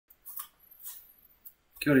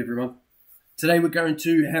Kia ora everyone. Today we're going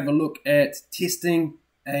to have a look at testing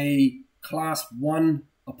a Class 1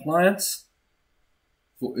 appliance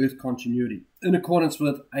for earth continuity in accordance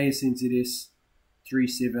with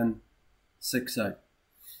ASNZS3760.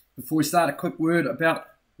 Before we start, a quick word about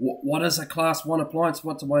what is a Class 1 appliance.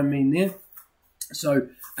 What do I mean there? So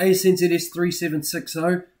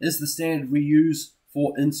ASNZS3760 is the standard we use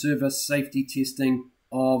for in-service safety testing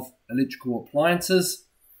of electrical appliances.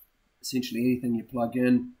 Essentially anything you plug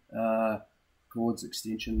in, cords,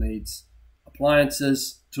 extension leads,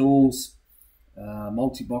 appliances, tools,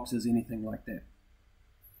 multi-boxes, anything like that.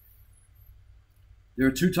 There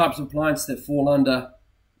are two types of appliance that fall under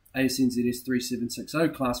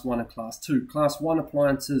ASNZS3760, Class 1 and Class 2. Class 1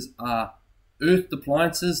 appliances are earthed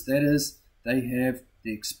appliances, that is, they have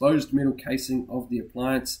the exposed metal casing of the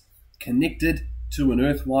appliance connected to an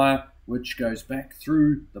earth wire which goes back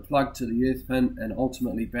through the plug to the earth pin and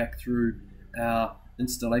ultimately back through our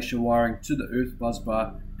installation wiring to the earth buzz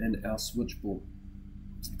bar and our switchboard.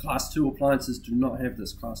 Class 2 appliances do not have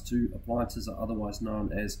this. Class 2 appliances are otherwise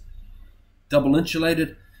known as double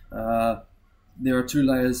insulated. There are two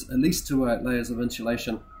layers, at least two layers of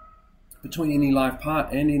insulation between any live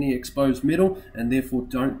part and any exposed metal, and therefore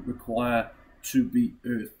don't require to be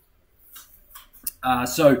earthed.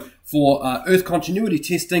 So for earth continuity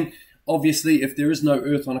testing, obviously if there is no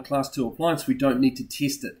earth on a Class 2 appliance, we don't need to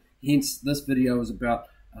test it. Hence this video is about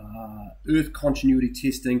earth continuity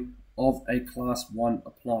testing of a Class 1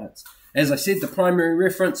 appliance. As I said, the primary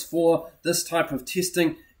reference for this type of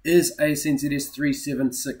testing is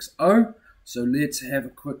ASNZS3760. So let's have a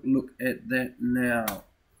quick look at that now.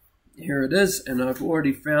 Here it is, and I've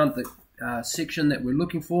already found the section that we're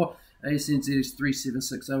looking for.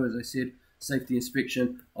 ASNZS3760, as I said, safety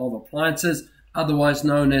inspection of appliances, otherwise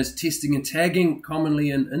known as testing and tagging, commonly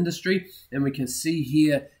in industry. And we can see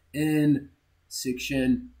here in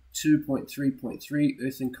section 2.3.3,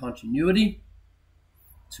 earthing continuity,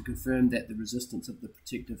 to confirm that the resistance of the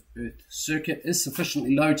protective earth circuit is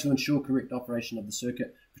sufficiently low to ensure correct operation of the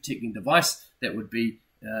circuit protecting device. That would be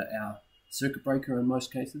our circuit breaker in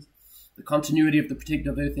most cases. The continuity of the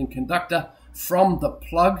protective earthing conductor from the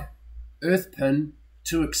plug earth pin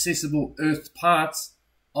to accessible earthed parts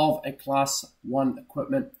of a Class 1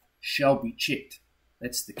 equipment shall be checked.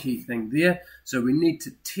 That's the key thing there. So we need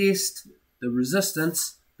to test the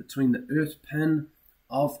resistance between the earth pin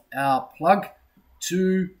of our plug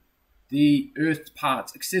to the earthed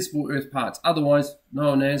parts, accessible earth parts, otherwise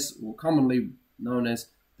known as, or commonly known as,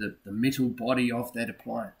 the metal body of that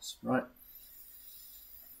appliance, right?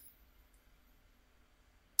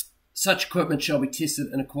 Such equipment shall be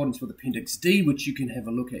tested in accordance with Appendix D, which you can have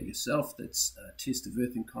a look at yourself. That's a test of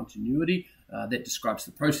earthing continuity. That describes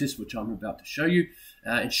the process, which I'm about to show you.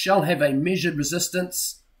 It shall have a measured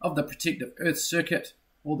resistance of the protective earth circuit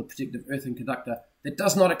or the protective earthing conductor that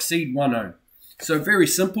does not exceed 1 ohm. So very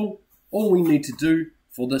simple. All we need to do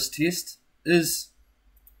for this test is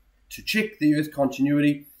to check the earth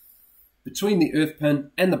continuity between the earth pin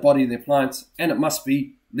and the body of the appliance, and it must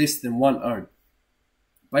be less than 1 ohm.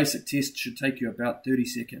 Basic test should take you about 30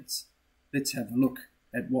 seconds. Let's have a look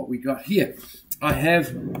at what we got here. I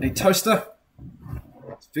have a toaster,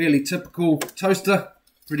 fairly typical toaster,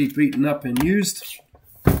 pretty beaten up and used.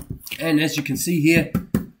 And as you can see here,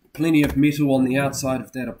 plenty of metal on the outside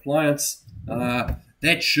of that appliance.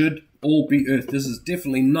 That should all be earthed. This is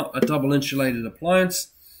definitely not a double insulated appliance.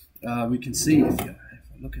 We can see, if you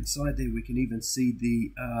look inside there, we can even see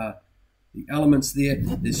the elements there.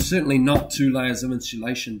 There's certainly not two layers of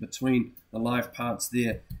insulation between the live parts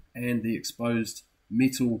there and the exposed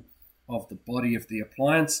metal of the body of the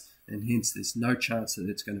appliance, and hence there's no chance that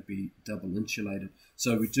it's going to be double insulated.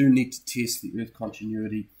 So we do need to test the earth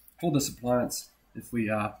continuity for this appliance if we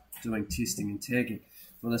are doing testing and tagging.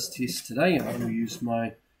 For this test today, I will use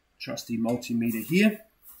my trusty multimeter here.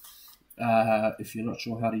 If you're not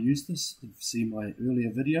sure how to use this, you've seen my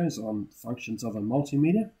earlier videos on functions of a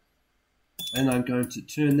multimeter. And I'm going to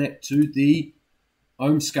turn that to the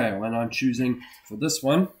ohm scale, and I'm choosing for this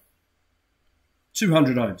one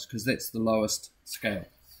 200 ohms because that's the lowest scale.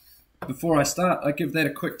 Before I start, I give that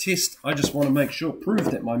a quick test. I just want to make sure, prove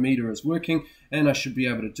that my meter is working, and I should be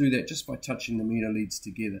able to do that just by touching the meter leads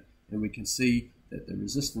together. And we can see that the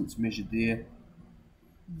resistance measured there,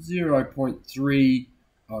 0.3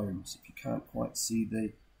 ohms. If you can't quite see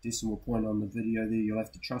the decimal point on the video there, you'll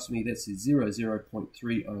have to trust me, that says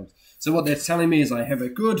 0.3 ohms. So what that's telling me is I have a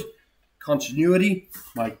good continuity.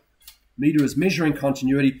 My meter is measuring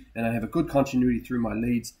continuity, and I have a good continuity through my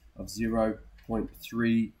leads of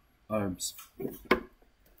 0.3 ohms.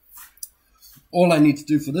 All I need to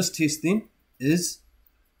do for this test then is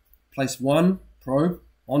place one probe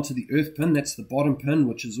onto the earth pin. That's the bottom pin,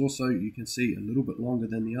 which is also, you can see, a little bit longer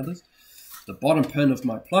than the others. The bottom pin of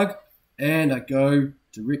my plug, and I go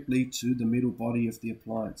directly to the metal body of the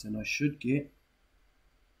appliance, and I should get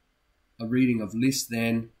a reading of less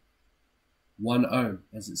than 1 ohm,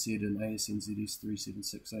 as it said in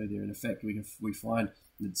ASNZS3760 there. And in fact, we find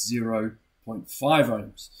that 0.5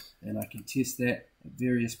 ohms, and I can test that at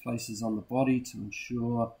various places on the body to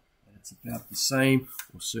ensure that it's about the same,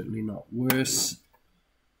 or certainly not worse.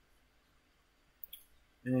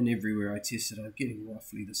 And everywhere I test it, I'm getting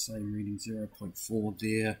roughly the same reading, 0.4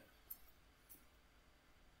 there.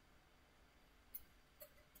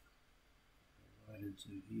 Right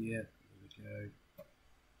into here, there we go.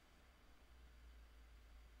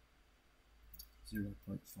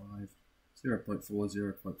 0.5,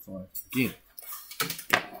 0.4, 0.5 again.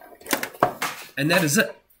 And that is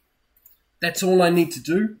it. That's all I need to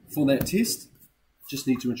do for that test. Just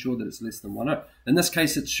need to ensure that it's less than 1 ohm. In this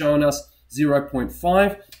case, it's showing us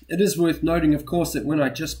 0.5. It is worth noting, of course, that when I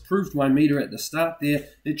just proved my meter at the start there,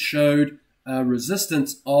 it showed a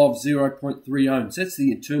resistance of 0.3 ohms. That's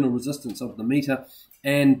the internal resistance of the meter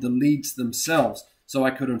and the leads themselves. So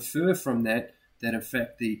I could infer from that that in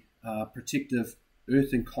fact the protective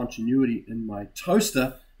earthing continuity in my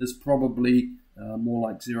toaster is probably more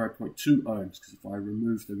like 0.2 ohms, because if I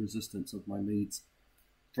remove the resistance of my leads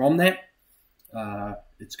from that,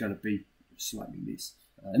 it's going to be slightly less.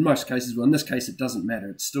 In most cases, well, in this case, it doesn't matter.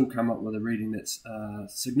 It's still come up with a reading that's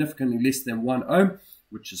significantly less than 1 ohm,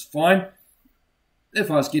 which is fine. If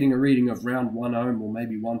I was getting a reading of around 1 ohm or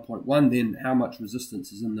maybe 1.1, then how much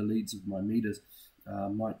resistance is in the leads of my meters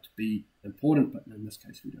might be important, but in this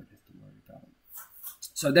case, we don't have to worry about it.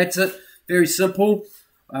 So that's it. Very simple.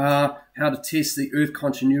 How to test the earth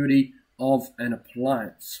continuity of an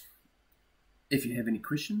appliance. If you have any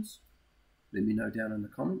questions, let me know down in the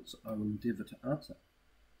comments. I will endeavour to answer.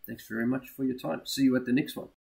 Thanks very much for your time. See you at the next one.